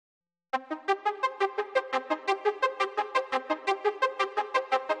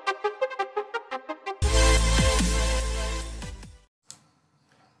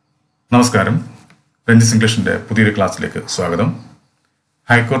നമസ്കാരം. റെഞ്ചിറ്റ് ഇംഗ്ലീഷിന്റെ പുതിയൊരു ക്ലാസ്സിലേക്ക് സ്വാഗതം.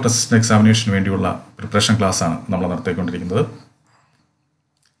 ഹൈക്കോർട്ട് അസിസ്റ്റന്റ് എക്സാമിനേഷന് വേണ്ടിയുള്ള പ്രിപ്പറേഷൻ ക്ലാസ്സാണ് നമ്മൾ നടത്തിക്കൊണ്ടിരിക്കുന്നത്.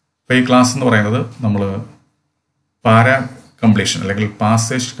 അപ്പോൾ ഈ ക്ലാസ് എന്ന് പറയുന്നത് നമ്മൾ പാരാ കംപ്ലീഷൻ അല്ലെങ്കിൽ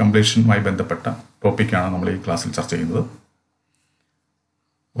പാസേജ് കംപ്ലീഷനുമായി ബന്ധപ്പെട്ട ടോപ്പിക്കാണ് നമ്മൾ ഈ ക്ലാസ്സിൽ ചർച്ച ചെയ്യുന്നത്.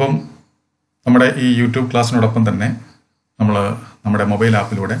 അപ്പം നമ്മുടെ ഈ യൂട്യൂബ് ക്ലാസ്സിനോടൊപ്പം തന്നെ നമ്മൾ നമ്മുടെ മൊബൈൽ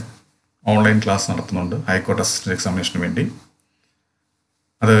ആപ്പിലൂടെ ഓൺലൈൻ ക്ലാസ് നടത്തുന്നുണ്ട് ഹൈക്കോർട്ട് അസിസ്റ്റന്റ് എക്സാമിനേഷന് വേണ്ടി.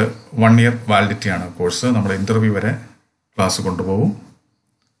 അത് 1 ഇയർ വാലിഡിറ്റിയാണ് കോഴ്സ്. നമ്മൾ ഇൻ്റർവ്യൂ വരെ ക്ലാസ് കൊണ്ടുപോകും.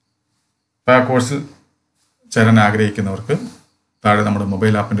 അപ്പോൾ ആ കോഴ്സിൽ ചേരാൻ ആഗ്രഹിക്കുന്നവർക്ക് താഴെ നമ്മുടെ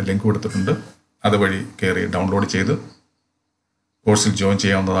മൊബൈൽ ആപ്പിൻ്റെ ലിങ്ക് കൊടുത്തിട്ടുണ്ട്. അതുവഴി കയറി ഡൗൺലോഡ് ചെയ്ത് കോഴ്സിൽ ജോയിൻ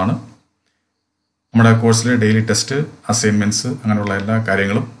ചെയ്യാവുന്നതാണ്. നമ്മുടെ കോഴ്സിൽ ഡെയിലി ടെസ്റ്റ്, അസൈൻമെൻറ്റ്സ് അങ്ങനെയുള്ള എല്ലാ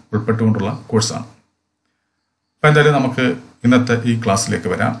കാര്യങ്ങളും ഉൾപ്പെട്ടുകൊണ്ടുള്ള കോഴ്സാണ്. അപ്പോൾ എന്തായാലും നമുക്ക് ഇന്നത്തെ ഈ ക്ലാസ്സിലേക്ക്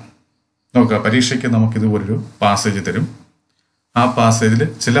വരാം. നോക്കുക, പരീക്ഷയ്ക്ക് നമുക്കിതുപോലൊരു പാസേജ് തരും. ആ പാസേജിൽ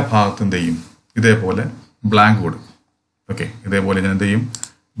ചില ഭാഗത്ത് എന്ത് ചെയ്യും, ഇതേപോലെ ബ്ലാങ്ക് കൊടുക്കും. ഓക്കെ, ഇതേപോലെ ഞാൻ എന്ത് ചെയ്യും,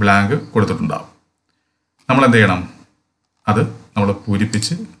 ബ്ലാങ്ക് കൊടുത്തിട്ടുണ്ടാവും. നമ്മൾ എന്ത് ചെയ്യണം, അത് നമ്മൾ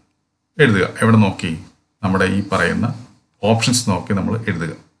പൂരിപ്പിച്ച് എഴുതുക. എവിടെ നോക്കി, നമ്മുടെ ഈ പറയുന്ന ഓപ്ഷൻസ് നോക്കി നമ്മൾ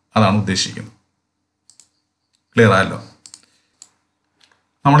എഴുതുക. അതാണ് ഉദ്ദേശിക്കുന്നത്. ക്ലിയർ ആയല്ലോ?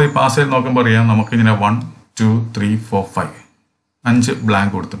 നമ്മൾ ഈ പാസേജ് നോക്കുമ്പോൾ അറിയാം, നമുക്കിങ്ങനെ 1 2 3 4 5 5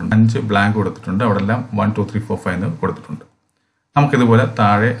 ബ്ലാങ്ക് കൊടുത്തിട്ടുണ്ട്. 5 ബ്ലാങ്ക് കൊടുത്തിട്ടുണ്ട്. അവിടെ എല്ലാം 1 2 3 4 5 എന്ന് കൊടുത്തിട്ടുണ്ട്. നമുക്കിതുപോലെ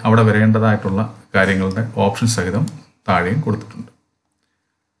താഴെ അവിടെ വരേണ്ടതായിട്ടുള്ള കാര്യങ്ങളുടെ ഓപ്ഷൻ സഹിതം താഴെയും കൊടുത്തിട്ടുണ്ട്.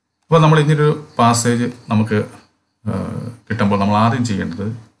 അപ്പോൾ നമ്മൾ ഇങ്ങനൊരു പാസേജ് നമുക്ക് കിട്ടുമ്പോൾ നമ്മൾ ആദ്യം ചെയ്യേണ്ടത്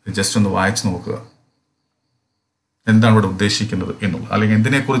ജസ്റ്റ് ഒന്ന് വായിച്ച് നോക്കുക, എന്താണ് ഇവിടെ ഉദ്ദേശിക്കുന്നത് എന്നുള്ളത്, അല്ലെങ്കിൽ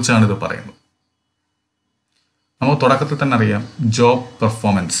എന്തിനെക്കുറിച്ചാണ് ഇത് പറയുന്നത്. നമുക്ക് തുടക്കത്തിൽ തന്നെ അറിയാം ജോബ്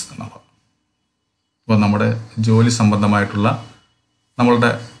പെർഫോമൻസ് എന്നുള്ളത്. അപ്പോൾ നമ്മുടെ ജോലി സംബന്ധമായിട്ടുള്ള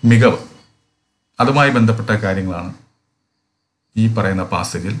നമ്മളുടെ മികവ്, അതുമായി ബന്ധപ്പെട്ട കാര്യങ്ങളാണ് ഈ പറയുന്ന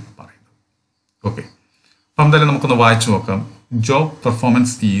പാസേജിൽ പറയുന്നത്. ഓക്കെ, അപ്പം എന്തായാലും നമുക്കൊന്ന് വായിച്ചു നോക്കാം. Job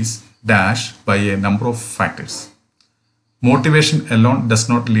performance is dash by A number of factors. Motivation alone does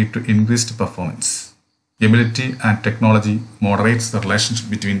not lead to increased performance. Ability and technology moderates the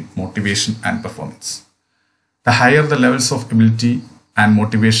relationship between motivation and performance. The higher the levels of ability and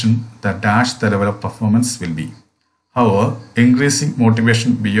motivation, the dash the level of performance will be. However, increasing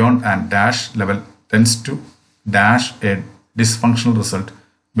motivation beyond and dash level tends to dash a dysfunctional result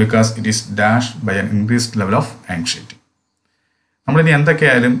because it is dashed by an increased level of anxiety. നമ്മളിനി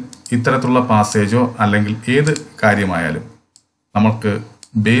എന്തൊക്കെയായാലും ഇത്തരത്തിലുള്ള പാസേജോ അല്ലെങ്കിൽ ഏത് കാര്യമായാലും നമുക്ക്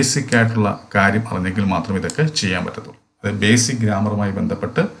basic ആയിട്ടുള്ള കാര്യം അറിഞ്ഞെങ്കിൽ മാത്രമേ ഇതൊക്കെ ചെയ്യാൻ പറ്റത്തുള്ളൂ. അത് ബേസിക് ഗ്രാമറുമായി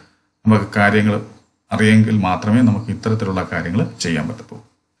ബന്ധപ്പെട്ട് നമുക്ക് കാര്യങ്ങൾ അറിയെങ്കിൽ മാത്രമേ നമുക്ക് ഇത്തരത്തിലുള്ള കാര്യങ്ങൾ ചെയ്യാൻ പറ്റത്തുള്ളൂ.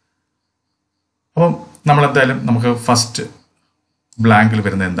 അപ്പം നമ്മളെന്തായാലും നമുക്ക് ഫസ്റ്റ് ബ്ലാങ്കിൽ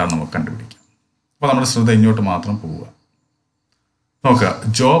വരുന്നത് എന്താണെന്ന് നമുക്ക് കണ്ടുപിടിക്കാം. അപ്പോൾ നമ്മുടെ ശ്രദ്ധ ഇങ്ങോട്ട് മാത്രം പോവുക. നോക്കുക,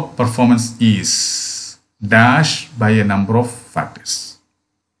 job performance is dash by A number of factors.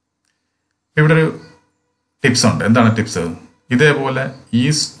 ഇവിടെ ഒരു ടിപ്സ് ഉണ്ട്. എന്താണ് ടിപ്സ്? ഇതേപോലെ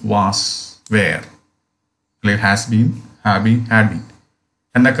ഈസ്, വാസ്, വെയർ അല്ലെങ്കിൽ has been, have been, had been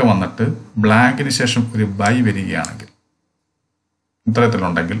എന്നൊക്കെ വന്നിട്ട് ബ്ലാങ്കിന് ശേഷം ഒരു ബൈ വരികയാണെങ്കിൽ,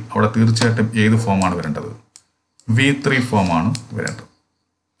 ഇത്തരത്തിലുണ്ടെങ്കിൽ അവിടെ തീർച്ചയായിട്ടും ഏത് ഫോമാണ് വരേണ്ടത്? V3 ഫോമാണ് വരേണ്ടത്.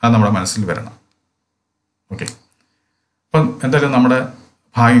 അത് നമ്മുടെ മനസ്സിൽ വരണം. ഓക്കെ, അപ്പം എന്തായാലും നമ്മുടെ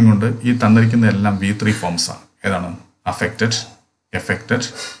ഭാഗ്യം കൊണ്ട് ഈ തന്നിരിക്കുന്ന എല്ലാം V3 ഫോംസാണ്. ഏതാണ്? Affected, affected,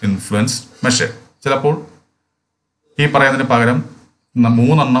 influence, measured. ചിലപ്പോൾ ഈ പറയുന്നതിന് പകരം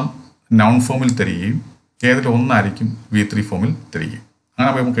 3 നൗൺ ഫോമിൽ തരികയും ഏതെങ്കിലും ഒന്നായിരിക്കും V3 ഫോമിൽ തരികയും.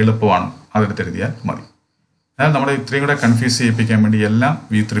 അങ്ങനെ നമുക്ക് എളുപ്പമാണ്, അതെടുത്ത് എഴുതിയാൽ മതി. എന്നാൽ നമ്മളെ ഇത്രയും കൂടെ കൺഫ്യൂസ് ചെയ്യിപ്പിക്കാൻ വേണ്ടി എല്ലാം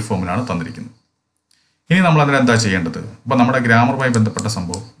V3 ഫോമിലാണ് തന്നിരിക്കുന്നത്. ഇനി നമ്മൾ അതിനെന്താ ചെയ്യേണ്ടത്? അപ്പോൾ നമ്മുടെ ഗ്രാമറുമായി ബന്ധപ്പെട്ട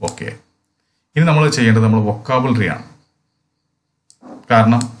സംഭവം ഓക്കെ. ഇനി നമ്മൾ ചെയ്യേണ്ടത് നമ്മൾ വൊക്കാബുലറി ആണ്.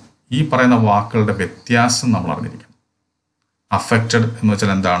 കാരണം ഈ പറയുന്ന വാക്കുകളുടെ വ്യത്യാസം നമ്മൾ അറിഞ്ഞിരിക്കണം. അഫക്റ്റഡ് എന്ന്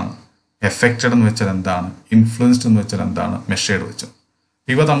വെച്ചാൽ എന്താണ്, എഫക്റ്റഡ് എന്ന് വെച്ചാൽ എന്താണ്, ഇൻഫ്ലുവൻസ്ഡ് എന്ന് വെച്ചാൽ എന്താണ്, മെഷേർഡ് വെച്ചാൽ,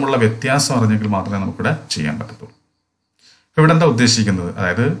 ഇവ തമ്മിലുള്ള വ്യത്യാസം അറിഞ്ഞെങ്കിൽ മാത്രമേ നമുക്കിവിടെ ചെയ്യാൻ പറ്റത്തുള്ളൂ. ഇപ്പോൾ ഇവിടെ എന്താ ഉദ്ദേശിക്കുന്നത്?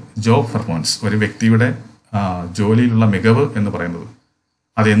 അതായത് ജോബ് പെർഫോമൻസ്, ഒരു വ്യക്തിയുടെ ജോലിയിലുള്ള മികവ് എന്ന് പറയുന്നത്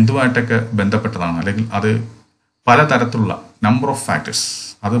അത് എന്തുമായിട്ടൊക്കെ ബന്ധപ്പെട്ടതാണ്, അല്ലെങ്കിൽ അത് പലതരത്തിലുള്ള നമ്പർ ഓഫ് ഫാക്ടേഴ്സ്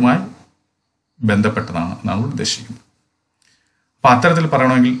അതുമായി ബന്ധപ്പെട്ടതാണ് എന്നാണ് ഉദ്ദേശിക്കുന്നത്. അപ്പോൾ അത്തരത്തിൽ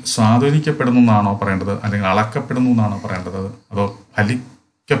പറയണമെങ്കിൽ സ്വാധീനിക്കപ്പെടുന്നു എന്നാണോ പറയേണ്ടത്, അല്ലെങ്കിൽ അളക്കപ്പെടുന്നു എന്നാണോ പറയേണ്ടത്, അതോ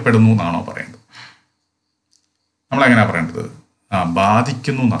ഫലിക്കപ്പെടുന്നു എന്നാണോ പറയേണ്ടത്? നമ്മളെങ്ങനെയാണ് പറയേണ്ടത്?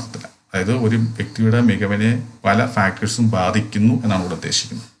 ബാധിക്കുന്നു എന്നർത്ഥത്തില്ല. അതായത് ഒരു വ്യക്തിയുടെ മികവിനെ പല ഫാക്ടേഴ്സും ബാധിക്കുന്നു എന്നാണ് ഇവിടെ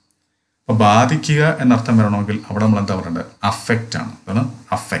ഉദ്ദേശിക്കുന്നത്. അപ്പോൾ ബാധിക്കുക എന്നർത്ഥം വരണമെങ്കിൽ അവിടെ നമ്മൾ എന്താ പറയേണ്ടത്? അഫക്റ്റ് ആണ്. അതാണ്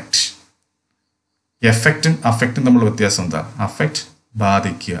അഫക്റ്റ്. എഫക്റ്റും അഫക്റ്റും തമ്മിലുള്ള വ്യത്യാസം എന്താ? അഫക്റ്റ്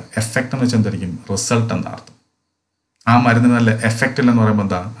ബാധിക്കുക, എഫക്റ്റ് എന്ന് വെച്ചാൽ എന്തായിരിക്കും? റിസൾട്ട് എന്ന അർത്ഥം. ആ മരുന്നിന് നല്ല എഫക്റ്റ് ഇല്ലെന്ന് പറയുമ്പോൾ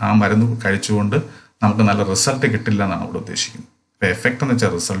എന്താ, ആ മരുന്ന് കഴിച്ചുകൊണ്ട് നമുക്ക് നല്ല റിസൾട്ട് കിട്ടില്ല എന്നാണ് ഇവിടെ ഉദ്ദേശിക്കുന്നത്. അപ്പോൾ എഫക്റ്റ് എന്ന്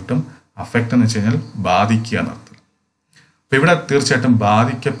വെച്ചാൽ റിസൾട്ടും, അഫക്റ്റ് എന്ന് വെച്ച് കഴിഞ്ഞാൽ ബാധിക്കുക എന്നർത്ഥം. അപ്പോൾ ഇവിടെ തീർച്ചയായിട്ടും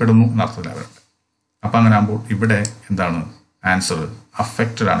ബാധിക്കപ്പെടുന്നു എന്നർത്ഥത്തിലാണ് വരേണ്ടത്. അപ്പം അങ്ങനെ ആകുമ്പോൾ ഇവിടെ എന്താണ് ആൻസർ?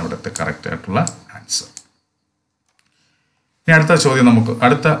 അഫക്റ്റഡ് ആണ് ഇവിടുത്തെ കറക്റ്റ് ആയിട്ടുള്ള ആൻസർ. ഇനി അടുത്ത ചോദ്യം, നമുക്ക്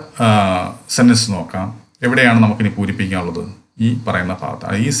അടുത്ത സെന്റൻസ് നോക്കാം. എവിടെയാണ് നമുക്കിനി പൂരിപ്പിക്കാനുള്ളത്? ഈ പറയുന്ന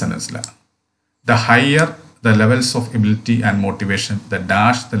ഭാഗത്ത്, ഈ സെന്റൻസിലാണ്. The higher the levels of ability and motivation, the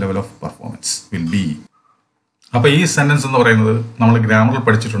dash the level of performance will be. അപ്പോൾ ഈ സെന്റൻസ് എന്ന് പറയുന്നത് നമ്മൾ ഗ്രാമറിൽ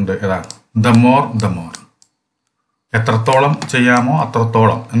പഠിച്ചിട്ടുണ്ട്. ഏതാ? ദ മോർ ദ മോർ, എത്രത്തോളം ചെയ്യാമോ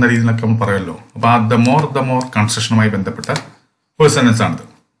അത്രത്തോളം എന്ന രീതിയിലൊക്കെ നമ്മൾ പറയുമല്ലോ. അപ്പോൾ ആ ദ മോർ കൺസ്ട്രക്ഷനുമായി ബന്ധപ്പെട്ട ഒരു സെന്റൻസ് ആണിത്.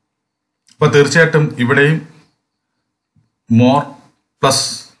 അപ്പോൾ തീർച്ചയായിട്ടും ഇവിടെയും മോർ പ്ലസ്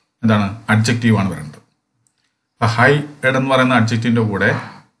എന്താണ് അഡ്ജക്റ്റീവ് ആണ് വരേണ്ടത്. അപ്പോൾ ഹൈ എന്ന് പറയുന്ന അഡ്ജക്റ്റീവിന്റെ കൂടെ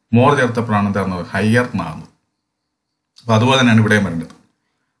മോർ ചേർത്തപ്പോഴാണ് എന്താകുന്നത്? ഹയർ എന്നാകുന്നത്. അപ്പോൾ അതുപോലെ തന്നെയാണ് ഇവിടെയും വരേണ്ടത്.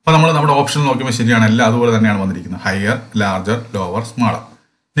 അപ്പോൾ നമ്മൾ നമ്മുടെ ഓപ്ഷൻ നോക്കുമ്പോൾ ശരിയാണ്, എല്ലാം അതുപോലെ തന്നെയാണ് വന്നിരിക്കുന്നത്. Higher, larger, lower, smaller.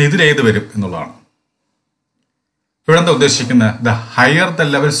 ഇനി ഇതിലേത് വരും എന്നുള്ളതാണ് ഇവിടെ എന്താ ഉദ്ദേശിക്കുന്നത്? The higher the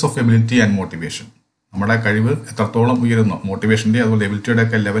levels of ability and motivation, നമ്മുടെ കഴിവ് എത്രത്തോളം ഉയരുന്നോ, മോട്ടിവേഷൻ്റെ അതുപോലെ എബിലിറ്റിയുടെ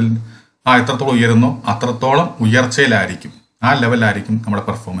ഒക്കെ ലെവൽ എത്രത്തോളം ഉയരുന്നോ അത്രത്തോളം ഉയർച്ചയിലായിരിക്കും, ആ ലെവലായിരിക്കും നമ്മുടെ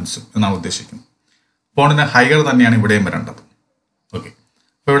പെർഫോമൻസ് എന്നാണ് ഉദ്ദേശിക്കുന്നത്. അപ്പോൾ അതിന് ഹയർ തന്നെയാണ് ഇവിടെയും വരേണ്ടത്. ഓക്കെ,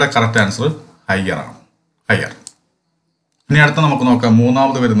 അപ്പോൾ ഇവിടെ കറക്റ്റ് ആൻസർ ഹയർ ആണ്. ഹയർ. ഇനി അടുത്ത നമുക്ക് നോക്കാം.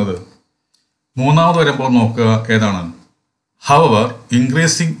 മൂന്നാമത് വരുമ്പോൾ നോക്കുക ഏതാണ്? Hour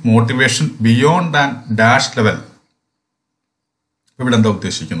increasing motivation beyond and dash level. ഇവിടെ എന്താ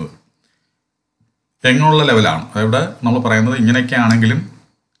ഉദ്ദേശിക്കുന്നത്? എങ്ങനെയുള്ള ലെവലാണ്? ഇവിടെ നമ്മൾ പറയുന്നത് ഇങ്ങനെയൊക്കെ ആണെങ്കിലും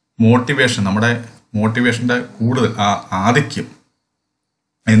മോട്ടിവേഷൻ, നമ്മുടെ മോട്ടിവേഷൻ്റെ കൂടുതൽ ആധിക്യം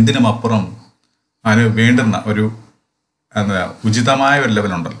എന്തിനും അപ്പുറം അതിന് വേണ്ടുന്ന ഒരു ഉചിതമായ ഒരു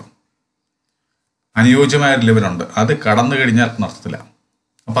ലെവലുണ്ടല്ലോ, അനുയോജ്യമായ ഒരു ലെവലുണ്ട്, അത് കടന്നു കഴിഞ്ഞാൽ അർത്ഥത്തില്ല.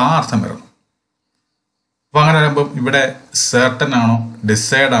 അപ്പോൾ ആ അർത്ഥം വരണം. അപ്പോൾ അങ്ങനെ വരുമ്പം ഇവിടെ സെർട്ടൻ ആണോ,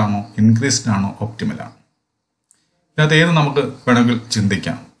 ഡിസൈഡ് ആണോ, ഇൻക്രീസ്ഡ് ആണോ, ഒപ്റ്റിമൽ ആണോ, ഇതിനകത്ത് ഏത് നമുക്ക് വേണമെങ്കിൽ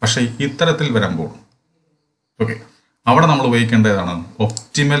ചിന്തിക്കാം. പക്ഷേ ഇത്തരത്തിൽ വരുമ്പോൾ ഓക്കെ, അവിടെ നമ്മൾ ഉപയോഗിക്കേണ്ടതാണ്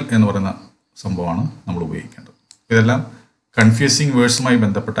ഒപ്റ്റിമൽ എന്ന് പറയുന്ന സംഭവമാണ് നമ്മൾ ഉപയോഗിക്കേണ്ടത്. ഇതെല്ലാം കൺഫ്യൂസിങ് വേർഡ്സുമായി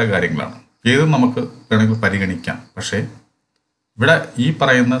ബന്ധപ്പെട്ട കാര്യങ്ങളാണ്. ഏതും നമുക്ക് വേണമെങ്കിൽ പരിഗണിക്കാം. പക്ഷേ ഇവിടെ ഈ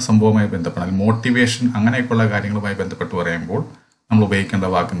പറയുന്ന സംഭവവുമായി ബന്ധപ്പെട്ടാൽ മോട്ടിവേഷൻ അങ്ങനെയൊക്കെയുള്ള കാര്യങ്ങളുമായി ബന്ധപ്പെട്ട് പറയുമ്പോൾ നമ്മൾ ഉപയോഗിക്കേണ്ട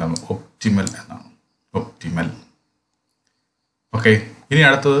വാക്കെന്താണ്? ഒപ്റ്റിമൽ എന്നാണ്. ഒപ്റ്റിമൽ. ഓക്കെ, ഇനി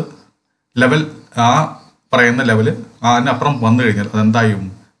അടുത്തത് ലെവൽ. ആ പറയുന്ന ലെവല് അതിനപ്പുറം വന്നു കഴിഞ്ഞാൽ അതെന്തായും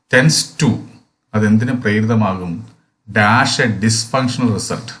tense to, അതെന്തിനും പ്രേരിതമാകും? Dash A dysfunctional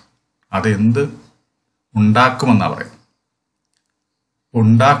result, അത് എന്ത് ഉണ്ടാക്കുമെന്നാണ് പറയുന്നത്.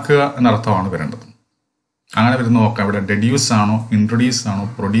 ഉണ്ടാക്കുക എന്നർത്ഥമാണ് വരേണ്ടത്. അങ്ങനെ വരുന്ന നോക്കാം. ഇവിടെ ഡെഡ്യൂസ് ആണോ, ഇൻട്രൊഡ്യൂസ് ആണോ,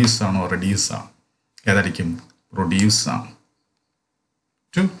 പ്രൊഡ്യൂസ് ആണോ, റെഡ്യൂസ് ആണോ? ഏതായിരിക്കും? പ്രൊഡ്യൂസ് ആണ്.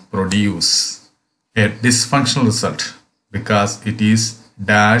 To produce A dysfunctional result because it is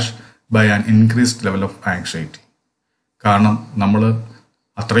dash by an increased level of anxiety. കാരണം നമ്മൾ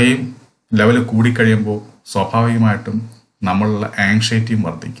അത്രയും ലെവൽ കൂടിക്കഴിയുമ്പോൾ സ്വാഭാവികമായിട്ടും നമ്മളുടെ ആങ്സൈറ്റിയും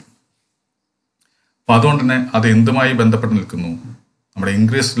വർദ്ധിക്കും. അപ്പോൾ അതുകൊണ്ട് തന്നെ അത് എന്തുമായി ബന്ധപ്പെട്ട് നിൽക്കുന്നു? നമ്മുടെ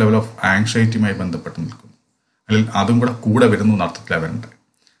ഇൻക്രീസ്ഡ് ലെവൽ ഓഫ് ആങ്സൈറ്റിയുമായി ബന്ധപ്പെട്ട് നിൽക്കുന്നു. അല്ലെങ്കിൽ അതും കൂടെ വരുന്നു എന്ന അർത്ഥത്തിലാണ് വരേണ്ടത്.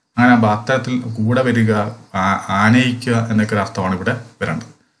 അങ്ങനെ ആകുമ്പോൾ അത്തരത്തിൽ കൂടെ വരിക, ആനയിക്കുക എന്നൊക്കെ ഒരു അർത്ഥമാണ് ഇവിടെ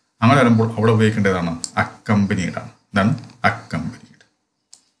വരേണ്ടത്. അങ്ങനെ വരുമ്പോൾ അവിടെ ഉപയോഗിക്കേണ്ടതാണ് അക്കമ്പനീഡ് ആണ്. ഇതാണ് അക്കമ്പനീഡ്.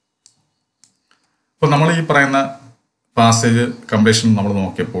 അപ്പോൾ നമ്മൾ ഈ പറയുന്ന പാസേജ് കംപ്ലീഷൻ നമ്മൾ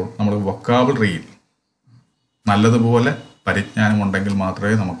നോക്കിയപ്പോൾ നമ്മൾ വൊക്കാബുലറിയിൽ നല്ലതുപോലെ പരിജ്ഞാനം ഉണ്ടെങ്കിൽ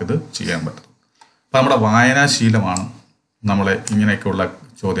മാത്രമേ നമുക്കിത് ചെയ്യാൻ പറ്റൂ. അപ്പോൾ നമ്മുടെ വായനാശീലമാണ് നമ്മളെ ഇങ്ങനെയൊക്കെയുള്ള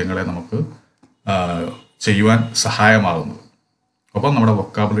ചോദ്യങ്ങളെ നമുക്ക് ചെയ്യുവാൻ സഹായമാകുന്നത്. ഒപ്പം നമ്മുടെ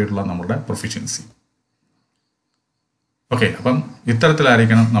വൊക്കാബുലറിയിലുള്ള നമ്മുടെ പ്രൊഫിഷ്യൻസി. ഓക്കെ, അപ്പം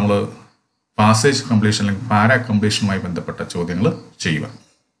ഇത്തരത്തിലായിരിക്കണം നമ്മൾ പാസേജ് കംപ്ലീഷൻ അല്ലെങ്കിൽ പാരാ കംപ്ലീഷനുമായി ബന്ധപ്പെട്ട ചോദ്യങ്ങൾ ചെയ്യുവാൻ.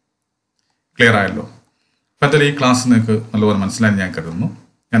 ക്ലിയർ ആയല്ലോ? അപ്പം എന്തായാലും ഈ ക്ലാസ് നിങ്ങൾക്ക് നല്ലപോലെ മനസ്സിലായി ഞാൻ കരുതുന്നു.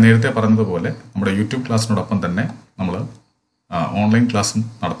 ഞാൻ നേരത്തെ പറഞ്ഞതുപോലെ നമ്മുടെ യൂട്യൂബ് ക്ലാസ്സിനോടൊപ്പം തന്നെ നമ്മൾ ഓൺലൈൻ ക്ലാസ്സും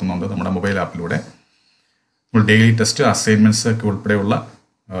നടത്തുന്നുണ്ട് നമ്മുടെ മൊബൈൽ ആപ്പിലൂടെ. നമ്മൾ ഡെയിലി ടെസ്റ്റ്, അസൈൻമെൻറ്റ്സ് ഒക്കെ ഉൾപ്പെടെയുള്ള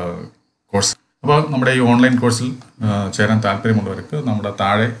കോഴ്സ്. അപ്പോൾ നമ്മുടെ ഈ ഓൺലൈൻ കോഴ്സിൽ ചേരാൻ താല്പര്യമുള്ളവർക്ക് നമ്മുടെ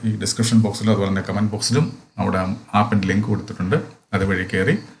താഴെ ഈ ഡിസ്ക്രിപ്ഷൻ ബോക്സിലും അതുപോലെ തന്നെ കമൻറ്റ് ബോക്സിലും നമ്മുടെ ആപ്പിൻ്റെ ലിങ്ക് കൊടുത്തിട്ടുണ്ട്. അതുവഴി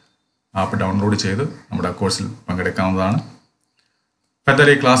കയറി ആപ്പ് ഡൗൺലോഡ് ചെയ്ത് നമ്മുടെ കോഴ്സിൽ പങ്കെടുക്കാവുന്നതാണ്. അപ്പോൾ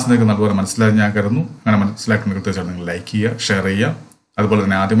എന്തായാലും ഈ ക്ലാസ് നിങ്ങൾക്ക് നല്ലപോലെ മനസ്സിലായി ഞാൻ കരുതുന്നു. അങ്ങനെ മനസ്സിലാക്കുന്ന തീർച്ചയായിട്ടും നിങ്ങൾ ലൈക്ക് ചെയ്യുക, ഷെയർ ചെയ്യുക. അതുപോലെ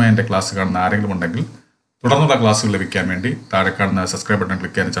തന്നെ ആദ്യമായി എൻ്റെ ക്ലാസ് കാണുന്ന ആരെങ്കിലും ഉണ്ടെങ്കിൽ തുടർന്നുള്ള ക്ലാസ്സുകൾ ലഭിക്കാൻ വേണ്ടി താഴെ കാണുന്ന സബ്സ്ക്രൈബ് ബട്ടൺ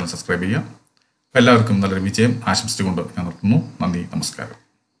ക്ലിക്ക് ചെയ്യാൻ ചാനൽ സബ്സ്ക്രൈബ് ചെയ്യുക. അപ്പോൾ എല്ലാവർക്കും നല്ലൊരു വിജയം ആശംസിച്ചുകൊണ്ട് ഞാൻ നിർത്തുന്നു. നന്ദി, നമസ്കാരം.